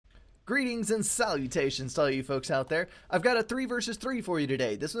Greetings and salutations to all you folks out there. I've got a 3 versus 3 for you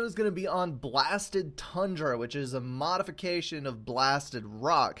today. This one is going to be on Blasted Tundra, which is a modification of Blasted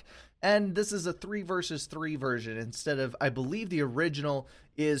Rock. And this is a 3 versus 3 version instead of, I believe the original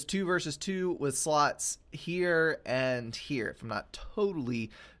is 2 versus 2 with slots here and here, if I'm not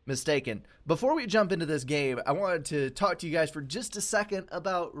totally mistaken. Before we jump into this game, I wanted to talk to you guys for just a second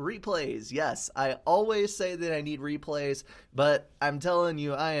about replays. Yes, I always say that I need replays, but I'm telling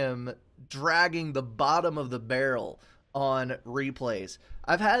you, I am dragging the bottom of the barrel on replays.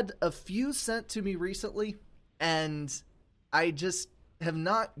 I've had a few sent to me recently, and I just have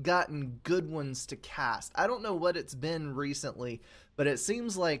not gotten good ones to cast. I don't know what it's been recently, but it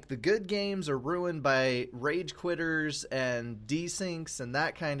seems like the good games are ruined by rage quitters and desyncs and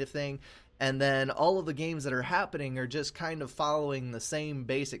that kind of thing, and then all of the games that are happening are just kind of following the same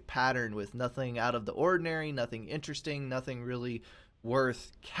basic pattern with nothing out of the ordinary, nothing interesting, nothing really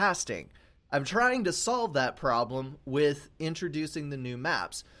worth casting. I'm trying to solve that problem with introducing the new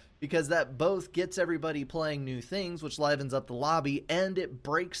maps, because that both gets everybody playing new things, which livens up the lobby, and it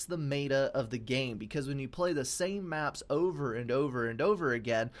breaks the meta of the game. Because when you play the same maps over and over and over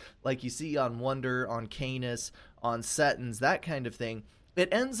again, like you see on Wonder, on Canis, on Settins, that kind of thing, it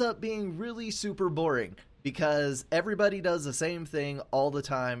ends up being really super boring, because everybody does the same thing all the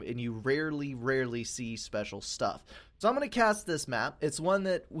time, and you rarely see special stuff. So I'm going to cast this map. It's one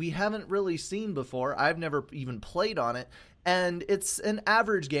that we haven't really seen before. I've never even played on it. And it's an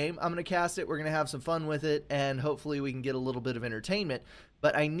average game. I'm going to cast it. We're going to have some fun with it, and hopefully we can get a little bit of entertainment.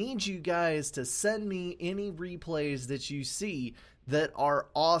 But I need you guys to send me any replays that you see that are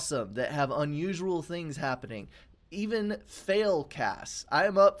awesome, that have unusual things happening. Even fail casts. I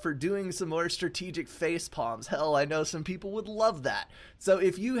am up for doing some more strategic face palms. Hell, I know some people would love that. So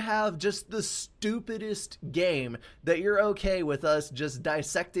if you have just the stupidest game that you're okay with us just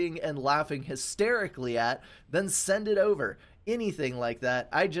dissecting and laughing hysterically at, then send it over. Anything like that.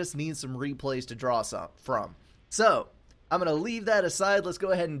 I just need some replays to draw some from. So I'm going to leave that aside. Let's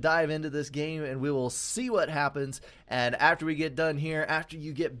go ahead and dive into this game, and we will see what happens. And after we get done here, after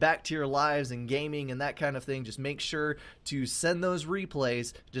you get back to your lives and gaming and that kind of thing, just make sure to send those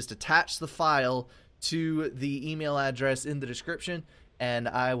replays. Just attach the file to the email address in the description, and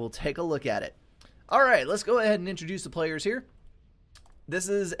I will take a look at it. All right, let's go ahead and introduce the players here. This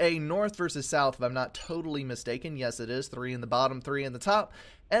is a North versus South, if I'm not totally mistaken. Yes, it is. 3 in the bottom, 3 in the top.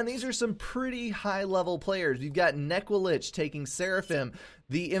 And these are some pretty high-level players. We've got Nekwalich taking Seraphim,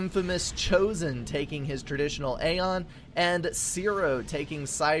 the infamous Chosen taking his traditional Aeon, and Ciro taking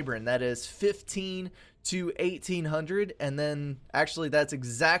Cybran. That is 15 to 1800, and then actually that's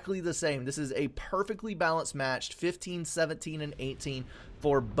exactly the same. This is a perfectly balanced match, 15, 17, and 18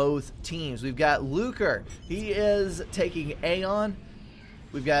 for both teams. We've got Luker. He is taking Aeon.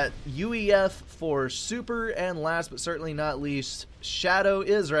 We've got UEF for Super, and last but certainly not least, Shadow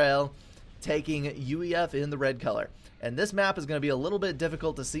Israel taking UEF in the red color. And this map is going to be a little bit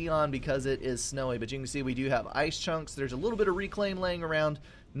difficult to see on because it is snowy, but you can see we do have ice chunks. There's a little bit of reclaim laying around.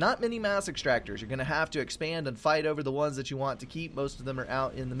 Not many mass extractors. You're going to have to expand and fight over the ones that you want to keep. Most of them are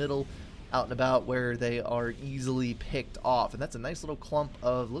out in the middle, out and about where they are easily picked off. And that's a nice little clump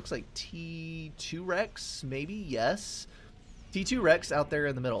of, looks like T2 Rex, maybe? Yes. T2 Rex out there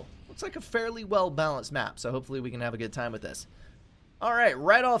in the middle. Looks like a fairly well-balanced map, so hopefully we can have a good time with this. Alright,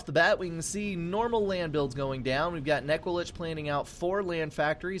 right off the bat, we can see normal land builds going down. We've got Nekwalich planning out 4 land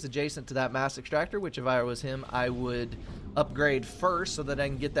factories adjacent to that mass extractor, which if I was him, I would upgrade first so that I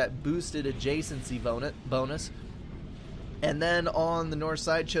can get that boosted adjacency bonus. And then on the north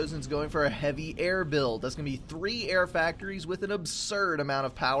side, Chosen's going for a heavy air build. That's going to be 3 air factories with an absurd amount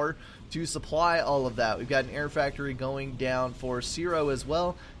of power to supply all of that. We've got an air factory going down for Ciro as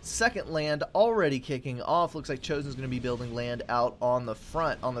well. Second land already kicking off. Looks like Chosen's going to be building land out on the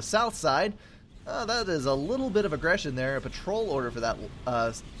front. On the south side, that is a little bit of aggression there. A patrol order for that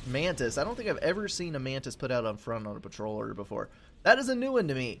Mantis. I don't think I've ever seen a Mantis put out on front on a patrol order before. That is a new one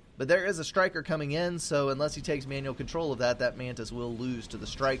to me, but there is a striker coming in, so unless he takes manual control of that, that Mantis will lose to the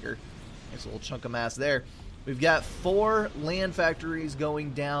striker. Nice little chunk of mass there. We've got 4 land factories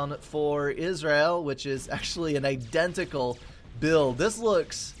going down for Israel, which is actually an identical build. This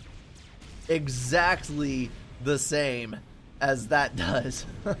looks exactly the same as that does,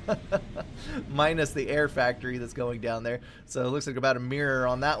 minus the air factory that's going down there. So it looks like about a mirror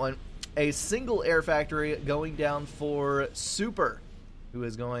on that one. A single air factory going down for Super, who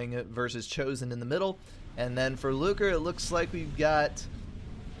is going versus Chosen in the middle. And then for Luker, it looks like we've got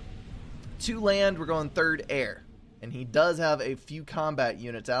 2 land, we're going 3rd air. And he does have a few combat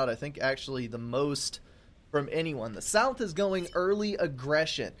units out. I think actually the most from anyone. The South is going early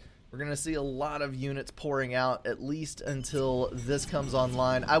aggression. We're going to see a lot of units pouring out, at least until this comes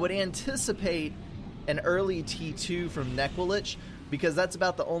online. I would anticipate an early T2 from Nekwalich, because that's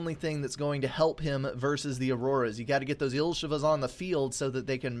about the only thing that's going to help him versus the Auroras. You got to get those Ilshivas on the field so that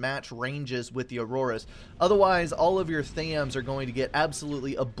they can match ranges with the Auroras. Otherwise, all of your Thams are going to get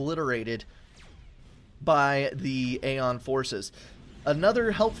absolutely obliterated by the Aeon forces. Another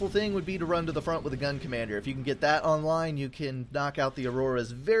helpful thing would be to run to the front with a gun commander. If you can get that online, you can knock out the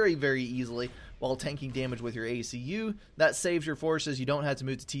Auroras very, very easily while tanking damage with your ACU. That saves your forces. You don't have to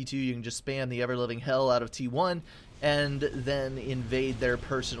move to T2. You can just spam the ever-living hell out of T1 and then invade their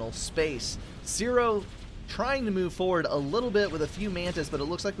personal space. Zero trying to move forward a little bit with a few Mantis, but it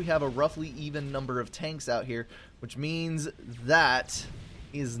looks like we have a roughly even number of tanks out here, which means that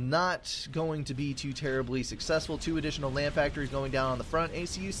is not going to be too terribly successful. 2 additional land factories going down on the front.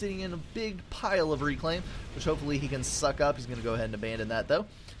 ACU sitting in a big pile of reclaim, which hopefully he can suck up. He's going to go ahead and abandon that, though.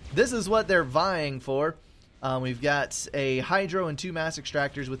 This is what they're vying for. We've got a Hydro and 2 mass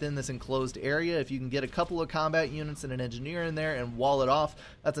extractors within this enclosed area. If you can get a couple of combat units and an engineer in there and wall it off,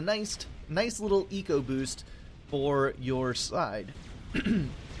 that's a nice little eco boost for your side. And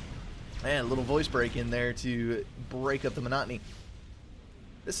a little voice break in there to break up the monotony.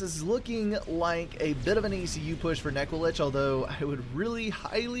 This is looking like a bit of an ACU push for Nekwalich, although I would really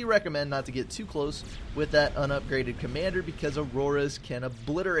highly recommend not to get too close with that unupgraded commander because Auroras can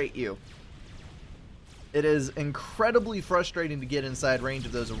obliterate you. It is incredibly frustrating to get inside range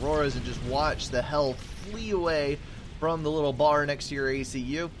of those Auroras and just watch the health flee away from the little bar next to your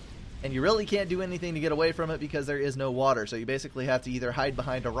ACU. And you really can't do anything to get away from it because there is no water. So you basically have to either hide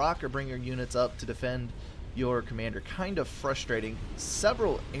behind a rock or bring your units up to defend your commander. Kind of frustrating.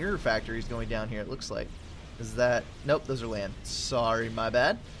 Several air factories going down here, it looks like. Is that... Nope, those are land. Sorry, my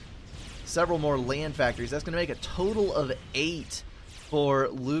bad. Several more land factories. That's going to make a total of 8 for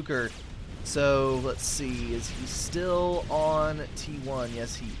Luker. So, let's see. Is he still on T1?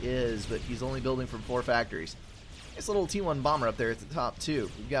 Yes, he is, but he's only building from 4 factories. Nice little T1 bomber up there at the top, too.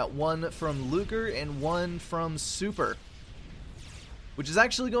 We've got 1 from Luker and 1 from Super, which is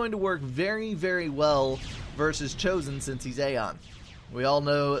actually going to work very, very well versus Chosen since he's Aeon. We all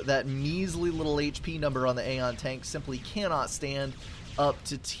know that measly little HP number on the Aeon tank simply cannot stand up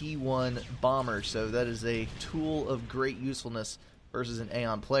to T1 bomber, so that is a tool of great usefulness versus an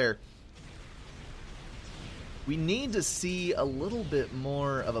Aeon player. We need to see a little bit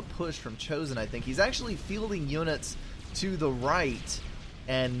more of a push from Chosen, I think. He's actually fielding units to the right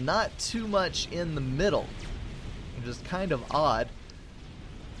and not too much in the middle, which is kind of odd.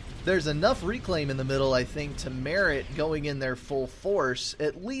 There's enough reclaim in the middle, I think, to merit going in there full force,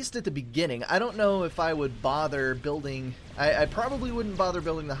 at least at the beginning. I don't know if I would bother building... I probably wouldn't bother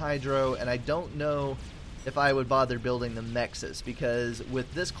building the Hydro, and I don't know if I would bother building the Nexus, because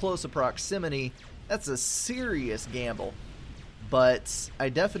with this close a proximity, that's a serious gamble. But I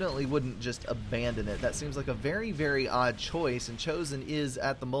definitely wouldn't just abandon it. That seems like a very, very odd choice, and Chosen is,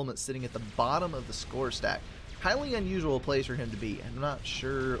 at the moment, sitting at the bottom of the score stack. Highly unusual place for him to be. I'm not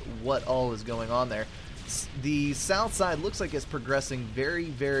sure what all is going on there. The south side looks like it's progressing very,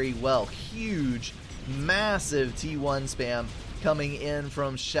 very well. Huge, massive T1 spam coming in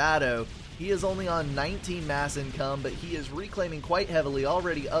from Shadow. He is only on 19 mass income, but he is reclaiming quite heavily,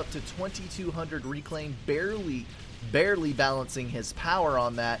 already up to 2,200 reclaim, barely balancing his power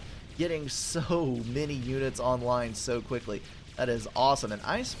on that, getting so many units online so quickly. That is awesome. And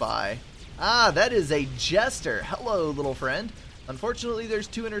I spy... Ah, that is a Jester. Hello, little friend. Unfortunately, there's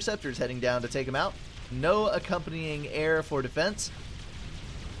 2 interceptors heading down to take him out. No accompanying air for defense,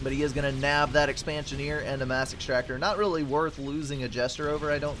 but he is going to nab that Expansioneer and a Mass Extractor. Not really worth losing a Jester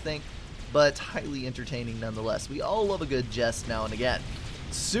over, I don't think, but highly entertaining nonetheless. We all love a good jest now and again.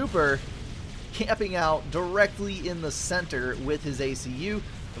 Super camping out directly in the center with his ACU.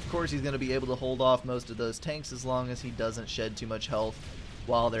 Of course, he's going to be able to hold off most of those tanks as long as he doesn't shed too much health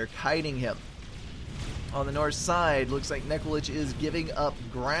while they're kiting him. On the north side, looks like Nekwalich is giving up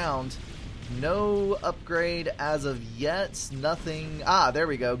ground. No upgrade as of yet. Nothing. Ah, there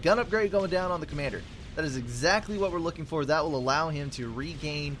we go. Gun upgrade going down on the commander. That is exactly what we're looking for. That will allow him to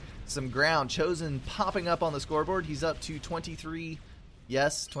regain some ground. Chosen popping up on the scoreboard. He's up to 23.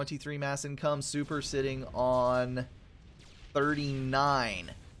 Yes, 23 mass income. Super sitting on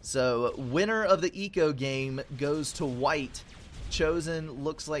 39. So winner of the eco game goes to white. Chosen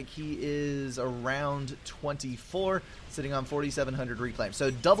looks like he is around 24, sitting on 4,700 reclaim. So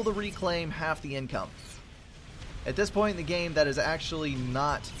double the reclaim, half the income. At this point in the game, that is actually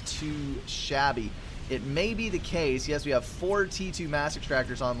not too shabby. It may be the case. Yes, we have 4 T2 Mass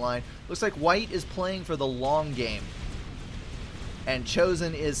Extractors online. Looks like white is playing for the long game. And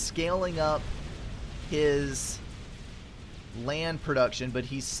Chosen is scaling up his land production, but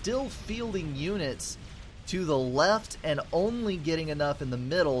he's still fielding units to the left and only getting enough in the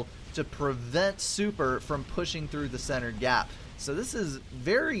middle to prevent Super from pushing through the center gap. So this is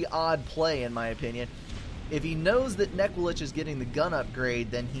very odd play in my opinion. If he knows that Nekulich is getting the gun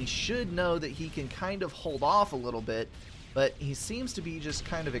upgrade, then he should know that he can kind of hold off a little bit, but he seems to be just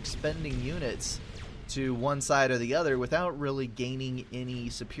kind of expending units to one side or the other without really gaining any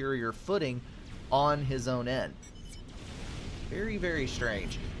superior footing on his own end. Very, very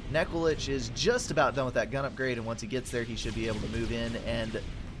strange. Nekulich is just about done with that gun upgrade, and once he gets there, he should be able to move in and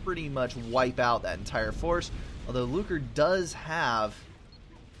pretty much wipe out that entire force. Although Luker does have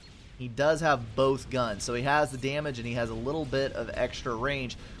both guns, so he has the damage and he has a little bit of extra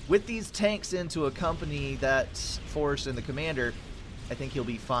range. With these tanks in to accompany that force and the commander, I think he'll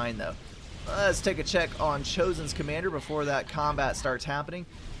be fine though. Let's take a check on Chosen's commander before that combat starts happening.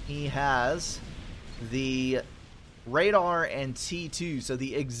 He has the radar and T2, so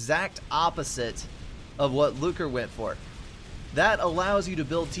the exact opposite of what Luker went for. That allows you to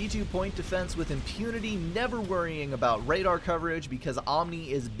build T2 point defense with impunity, never worrying about radar coverage because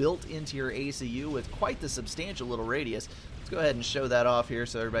Omni is built into your ACU with quite the substantial little radius. Let's go ahead and show that off here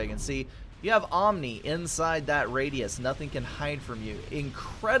so everybody can see. You have Omni inside that radius. Nothing can hide from you.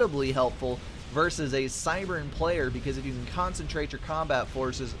 Incredibly helpful versus a Cybern player because if you can concentrate your combat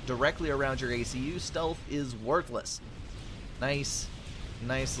forces directly around your ACU, stealth is worthless. Nice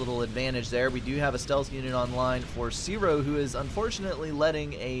little advantage there. We do have a stealth unit online for Zero, who is unfortunately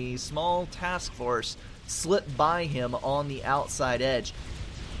letting a small task force slip by him on the outside edge.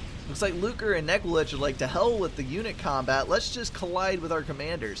 Looks like Luker and Nekulich are like, to hell with the unit combat, let's just collide with our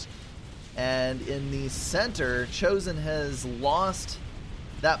commanders. And in the center, Chosen has lost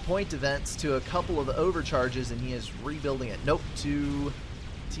that point defense to a couple of overcharges, and he is rebuilding it. Nope, to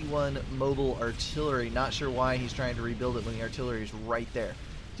T1 mobile artillery. Not sure why he's trying to rebuild it when the artillery is right there.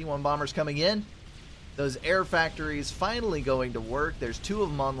 T1 bombers coming in. Those air factories finally going to work. There's 2 of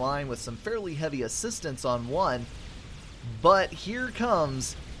them online with some fairly heavy assistance on one. But here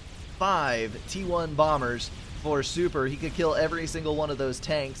comes 5 T1 bombers for Super. He could kill every single one of those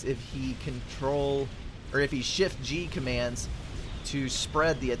tanks if he if he shift G commands to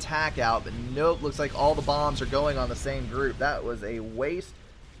spread the attack out. But nope, looks like all the bombs are going on the same group. That was a waste,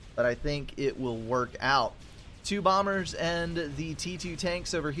 but I think it will work out. 2 bombers and the T2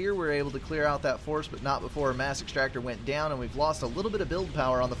 tanks over here were able to clear out that force, but not before a mass extractor went down, and we've lost a little bit of build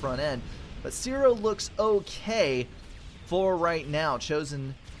power on the front end. But Zero looks okay for right now.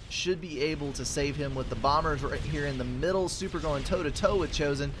 Chosen should be able to save him with the bombers right here in the middle. Super going toe-to-toe with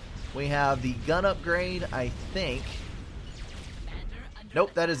Chosen. We have the gun upgrade, I think.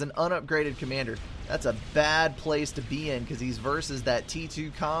 Nope, that is an unupgraded commander. That's a bad place to be in because he's versus that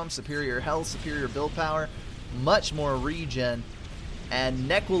T2 comm, superior health, superior build power, much more regen. And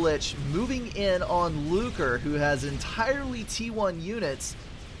Nekulich moving in on Luker, who has entirely T1 units.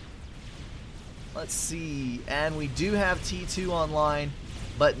 Let's see, and we do have T2 online,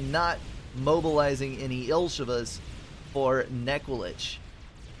 but not mobilizing any Ilshivas for Nekulich.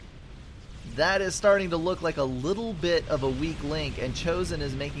 That is starting to look like a little bit of a weak link, and Chosen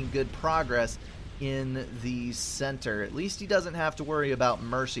is making good progress in the center. At least he doesn't have to worry about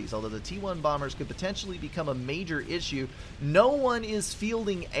mercies, although the T1 bombers could potentially become a major issue. No one is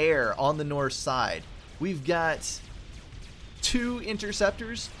fielding air on the north side. We've got 3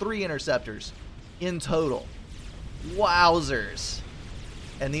 interceptors in total. Wowzers.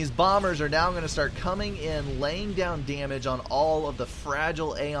 And these bombers are now going to start coming in, laying down damage on all of the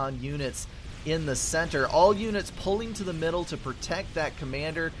fragile Aeon units in the center. All units pulling to the middle to protect that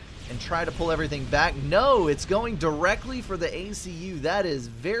commander and try to pull everything back. No, it's going directly for the ACU. That is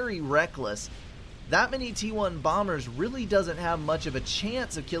very reckless. That many T1 bombers really doesn't have much of a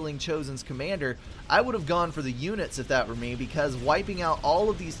chance of killing Chosen's commander. I would have gone for the units if that were me, because wiping out all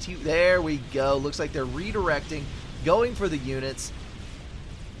of these there we go. Looks like they're redirecting, going for the units.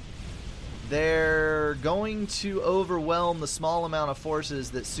 They're going to overwhelm the small amount of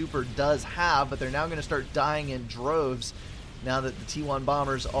forces that Super does have, but they're now going to start dying in droves now that the T1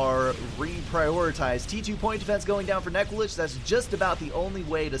 bombers are reprioritized. T2 point defense going down for Nekulich. That's just about the only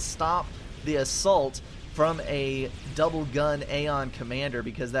way to stop the assault from a double gun Aeon commander,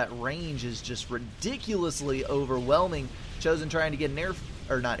 because that range is just ridiculously overwhelming. Chosen trying to get an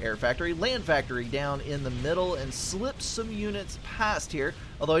land factory down in the middle and slip some units past here,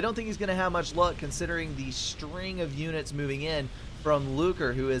 although I don't think he's going to have much luck considering the string of units moving in from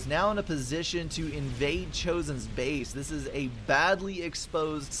Luker, who is now in a position to invade Chosen's base. This is a badly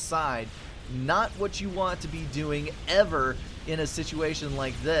exposed side Not what you want to be doing ever in a situation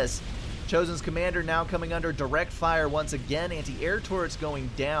like this. Chosen's commander now coming under direct fire once again. Anti-air turrets going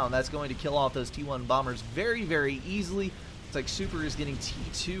down. That's going to kill off those T1 bombers very, very easily. It's like Super is getting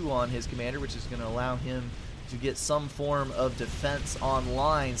T2 on his commander, which is going to allow him to get some form of defense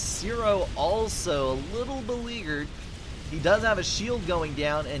online. Zero also a little beleaguered. He does have a shield going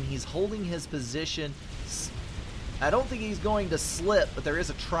down, and he's holding his position. I don't think he's going to slip, but there is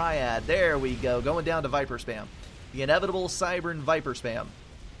a triad. There we go, going down to Viper spam. The inevitable Cybern Viper spam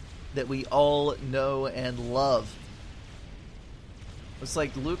that we all know and love. Looks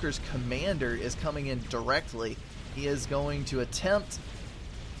like Luker's commander is coming in directly. He is going to attempt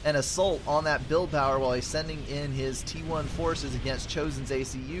an assault on that build power while he's sending in his T1 forces against Chosen's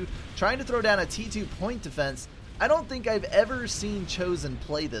ACU, trying to throw down a T2 point defense. I don't think I've ever seen Chosen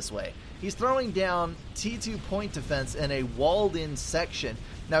play this way. He's throwing down T2 point defense in a walled-in section.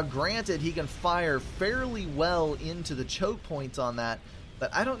 Now, granted, he can fire fairly well into the choke points on that,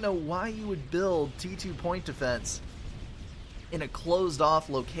 but I don't know why you would build T2 point defense in a closed-off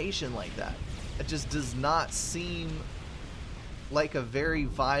location like that. It just does not seem like a very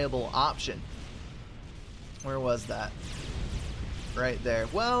viable option. Where was that? Right there.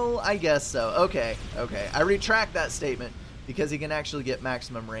 Well, I guess so. Okay. I retract that statement because he can actually get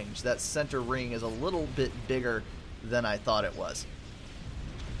maximum range. That center ring is a little bit bigger than I thought it was.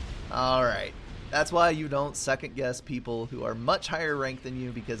 Alright. That's why you don't second guess people who are much higher ranked than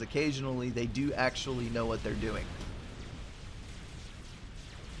you, because occasionally they do actually know what they're doing.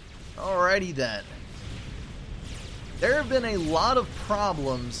 Alrighty then. There have been a lot of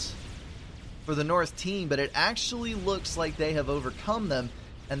problems for the North team, but it actually looks like they have overcome them,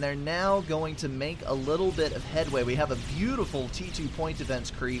 and they're now going to make a little bit of headway. We have a beautiful T2 point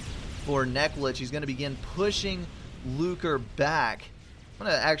defense creep for Neklich. He's going to begin pushing Luker back. I'm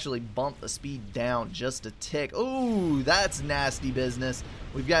going to actually bump the speed down just a tick. Ooh, that's nasty business.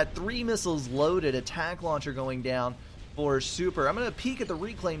 We've got 3 missiles loaded, attack launcher going down for Super. I'm going to peek at the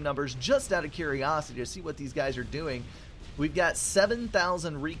reclaim numbers just out of curiosity to see what these guys are doing. We've got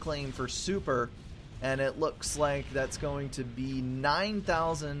 7,000 reclaim for Super, and it looks like that's going to be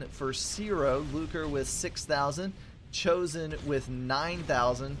 9,000 for Zero, Luker with 6,000, Chosen with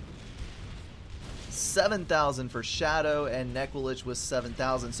 9,000, 7,000 for Shadow, and Neklich with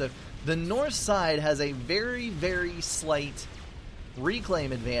 7,000. So the north side has a very, very slight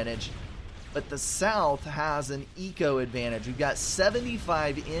reclaim advantage, but the south has an eco advantage. We've got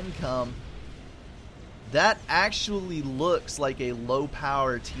 75 income. That actually looks like a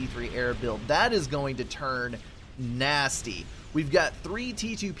low-power T3 air build. That is going to turn nasty. We've got 3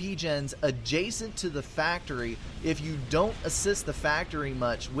 T2P gens adjacent to the factory. If you don't assist the factory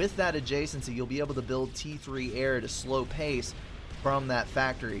much with that adjacency, you'll be able to build T3 air at a slow pace from that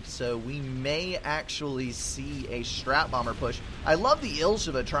factory. So we may actually see a strap bomber push. I love the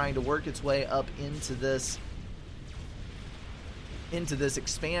Ilsheva trying to work its way up into this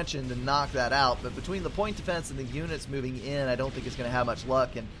expansion to knock that out, but between the point defense and the units moving in, I don't think it's going to have much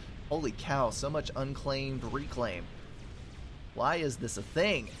luck. And holy cow, so much unclaimed reclaim. Why is this a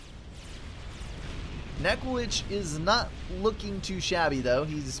thing? Neklich is not looking too shabby though.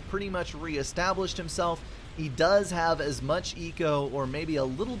 He's pretty much reestablished himself. He does have as much eco, or maybe a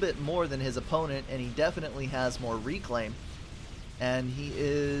little bit more than his opponent, and he definitely has more reclaim. And he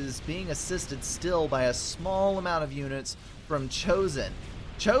is being assisted still by a small amount of units from Chosen.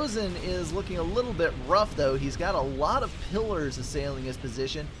 Chosen is looking a little bit rough though. He's got a lot of pillars assailing his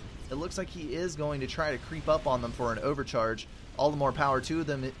position. It looks like he is going to try to creep up on them for an overcharge. All the more power to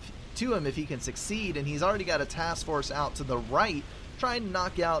him if he can succeed, and he's already got a task force out to the right trying to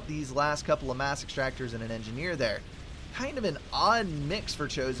knock out these last couple of mass extractors and an engineer there. Kind of an odd mix for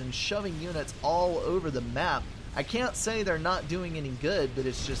Chosen, shoving units all over the map. I can't say they're not doing any good, but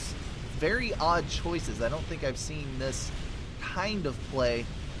it's just very odd choices. I don't think I've seen this kind of play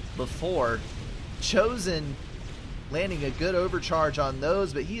before. Chosen landing a good overcharge on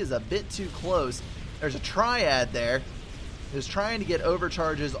those, but he is a bit too close. There's a triad there. He's trying to get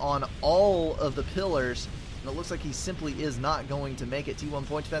overcharges on all of the pillars, and it looks like he simply is not going to make it. T1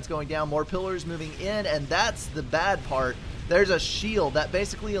 point defense going down, more pillars moving in, and that's the bad part. There's a shield that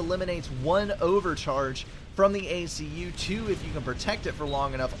basically eliminates 1 overcharge from the ACU, 2 if you can protect it for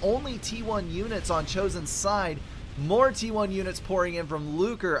long enough. Only T1 units on Chosen's side. More T1 units pouring in from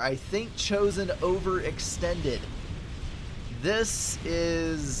Luker. I think Chosen overextended. This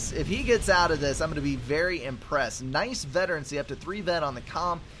is, if he gets out of this, I'm going to be very impressed. Nice veterancy, up to 3 vet on the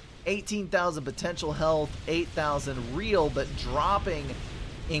comm, 18,000 potential health, 8,000 real, but dropping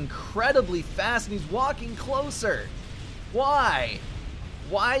incredibly fast, and he's walking closer. Why?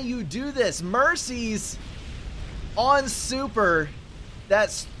 why you do this. Mercies on super.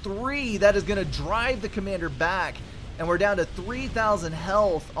 That's 3. That is going to drive the commander back. And we're down to 3,000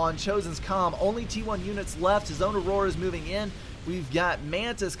 health on Chosen's comm. Only T1 units left. His own Aurora is moving in. We've got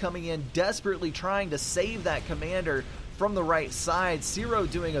Mantis coming in, desperately trying to save that commander from the right side. Zero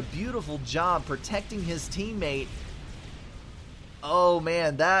doing a beautiful job protecting his teammate. Oh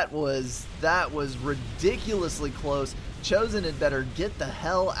man, that was ridiculously close. Chosen had better get the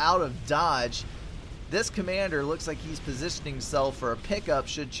hell out of Dodge. This commander looks like he's positioning himself for a pickup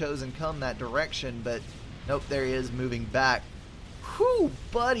should Chosen come that direction, but nope, there he is moving back. Whew,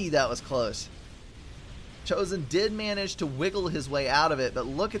 buddy, that was close. Chosen did manage to wiggle his way out of it, but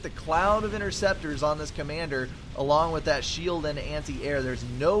look at the cloud of interceptors on this commander along with that shield and anti-air. There's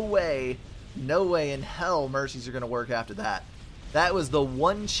no way in hell Mercies are going to work after that. That was the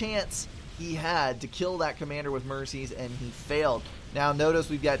one chance he had to kill that commander with Mercies, and he failed. Now notice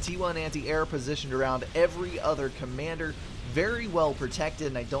we've got T1 anti-air positioned around every other commander, very well protected,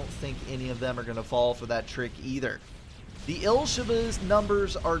 and I don't think any of them are going to fall for that trick either. The Ilshiva's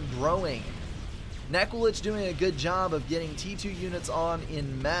numbers are growing. Nekulich doing a good job of getting T2 units on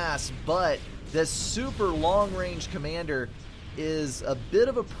in mass, but this super long-range commander is a bit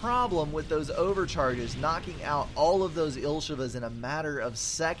of a problem with those overcharges, knocking out all of those Ilshivas in a matter of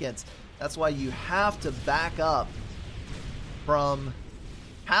seconds. That's why you have to back up from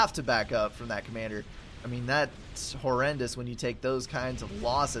that commander. I mean, that's horrendous when you take those kinds of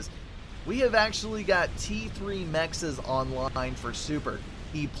losses. We have actually got T3 Mexes online for super.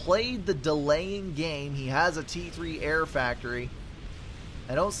 He played the delaying game. He has a T3 air factory.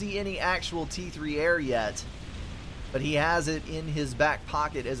 I don't see any actual T3 air yet, but he has it in his back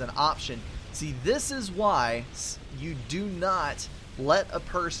pocket as an option. See, this is why you do not let a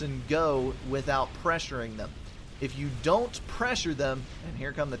person go without pressuring them. If you don't pressure them, and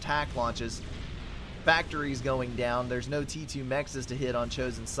here come the TAC launches, factories going down, there's no T2 Mexes to hit on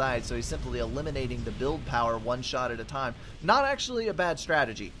Chosen's side, so he's simply eliminating the build power one shot at a time. Not actually a bad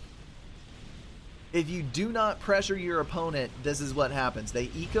strategy. If you do not pressure your opponent, this is what happens.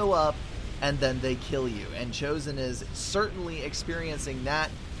 They eco up, and then they kill you. And Chosen is certainly experiencing that.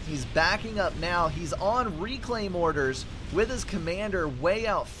 He's backing up now. He's on reclaim orders with his commander way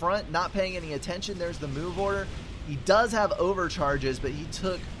out front, not paying any attention. There's the move order. He does have overcharges, but he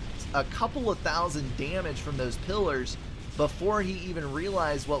took a couple of thousand damage from those pillars before he even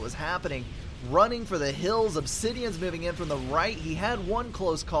realized what was happening. Running for the hills, Obsidian's moving in from the right. He had one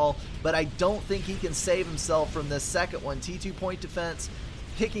close call, but I don't think he can save himself from this second one. T2 point defense,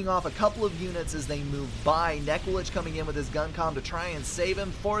 picking off a couple of units as they move by. Nekulich coming in with his gun comm to try and save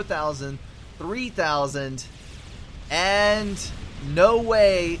him. 4,000, 3,000, and no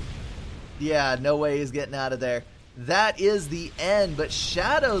way. Yeah, no way he's getting out of there. That is the end, but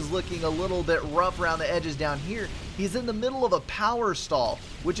Shadow's looking a little bit rough around the edges down here. He's in the middle of a power stall,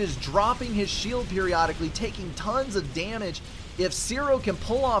 which is dropping his shield periodically, taking tons of damage. If Zero can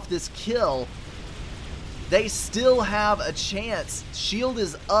pull off this kill, they still have a chance. Shield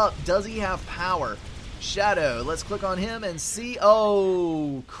is up. Does he have power? Shadow, let's click on him and see.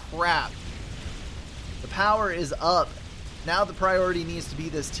 Oh, crap. The power is up. Now the priority needs to be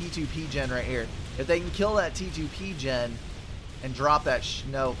this T2P gen right here. If they can kill that T2P gen and drop that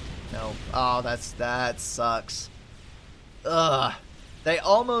no. Oh, that sucks. Ugh. They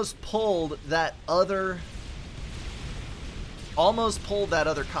almost pulled that other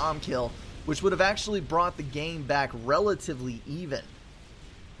comm kill, which would have actually brought the game back relatively even.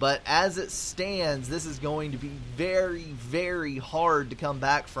 But as it stands, this is going to be very, very hard to come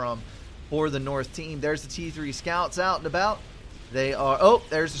back from for the North team. There's the T3 scouts out and about. They are... Oh,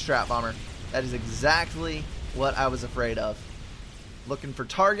 there's the Strat Bomber. That is exactly what I was afraid of. Looking for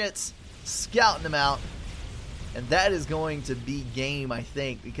targets, scouting them out, and that is going to be game, I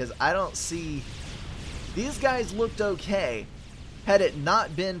think, because I don't see... These guys looked okay. Had it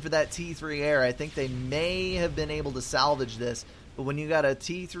not been for that T3 air, I think they may have been able to salvage this, but when you got a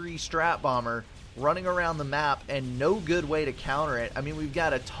T3 Strat Bomber running around the map and no good way to counter it, I mean, we've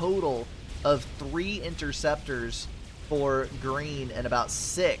got a total of 3 interceptors for green and about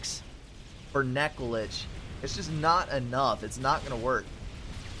 6 for Nekulich. It's just not enough. It's not going to work.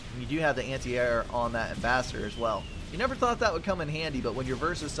 And you do have the anti-air on that Ambassador as well. You never thought that would come in handy, but when you're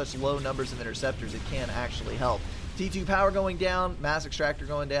versus such low numbers of interceptors, it can actually help. T2 power going down, Mass Extractor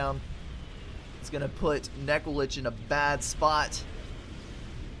going down. It's going to put Nekulich in a bad spot.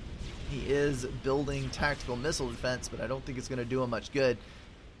 He is building tactical missile defense, but I don't think it's going to do him much good.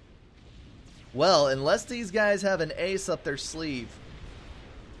 Well, unless these guys have an ace up their sleeve,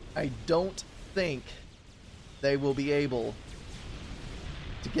 I don't think they will be able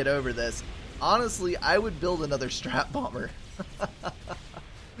to get over this. Honestly, I would build another Strat Bomber.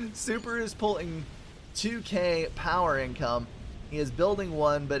 Super is pulling 2k power income. He is building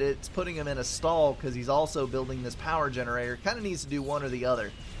one, but it's putting him in a stall because he's also building this power generator. Kind of needs to do one or the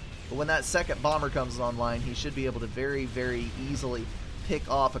other. But when that second bomber comes online, he should be able to very, very easily pick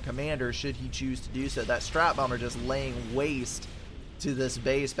off a commander should he choose to do so. That Strat Bomber just laying waste to this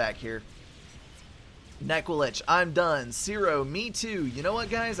base back here. Nekwilich, I'm done. Zero, me too. You know what,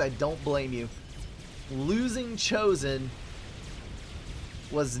 guys? I don't blame you. Losing Chosen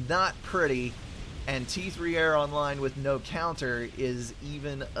was not pretty, and T3 Air online with no counter is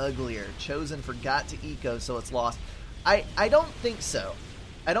even uglier. Chosen forgot to eco, so it's lost. I don't think so.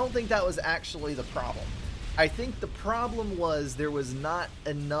 I don't think that was actually the problem. I think the problem was there was not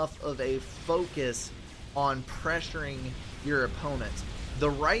enough of a focus on pressuring your opponent. The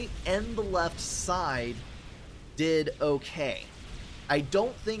right and the left side did okay. I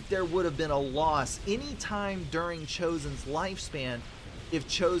don't think there would have been a loss any time during Chosen's lifespan if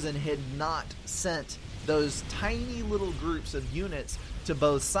Chosen had not sent those tiny little groups of units to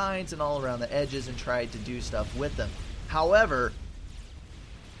both sides and all around the edges and tried to do stuff with them. However,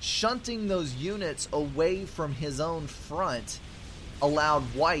 shunting those units away from his own front allowed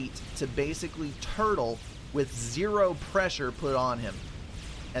White to basically turtle with zero pressure put on him.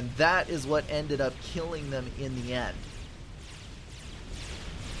 And that is what ended up killing them in the end.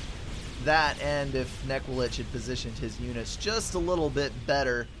 That, and if Nekwilich had positioned his units just a little bit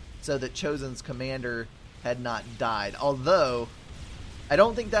better so that Chosen's commander had not died. Although, I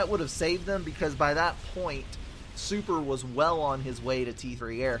don't think that would have saved them because by that point, Super was well on his way to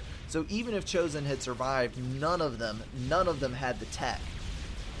T3 Air. So even if Chosen had survived, none of them had the tech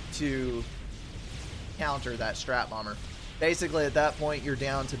to counter that Strat Bomber. Basically, at that point, you're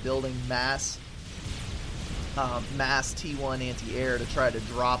down to building mass T1 anti-air to try to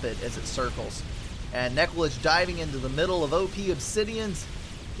drop it as it circles. And Nekwilich diving into the middle of OP Obsidians,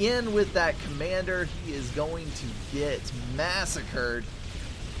 in with that commander. He is going to get massacred.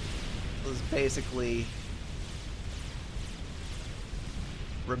 It was basically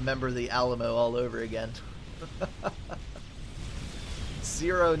remember the Alamo all over again.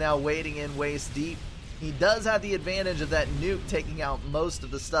 Zero now wading in waist deep. He does have the advantage of that nuke taking out most of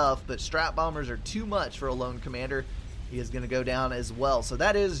the stuff, but Strat Bombers are too much for a lone commander. He is going to go down as well. So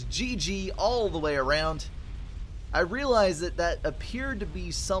that is GG all the way around. I realize that that appeared to be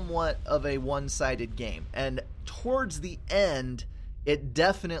somewhat of a one-sided game, and towards the end, it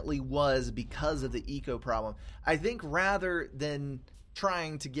definitely was because of the eco problem. I think rather than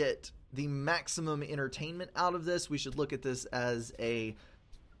trying to get the maximum entertainment out of this, we should look at this as a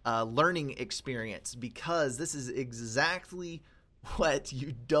learning experience, because this is exactly what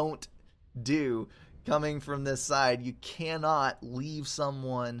you don't do coming from this side. You cannot leave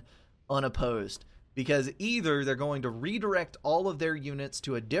someone unopposed, because either they're going to redirect all of their units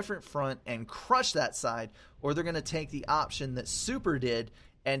to a different front and crush that side, or they're going to take the option that Super did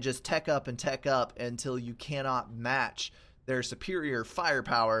and just tech up until you cannot match their superior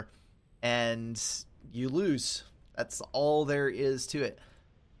firepower and you lose. That's all there is to it.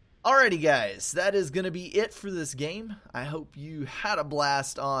 Alrighty guys, that is going to be it for this game. I hope you had a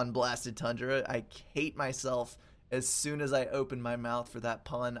blast on Blasted Tundra. I hate myself as soon as I opened my mouth for that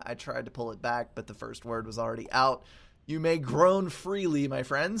pun. I tried to pull it back, but the first word was already out. You may groan freely, my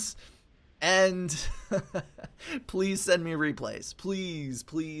friends. And please send me replays. Please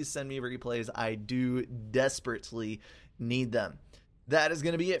send me replays. I do desperately need them. That is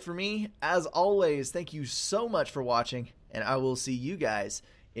going to be it for me. As always, thank you so much for watching, and I will see you guys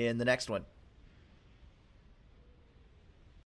in the next one.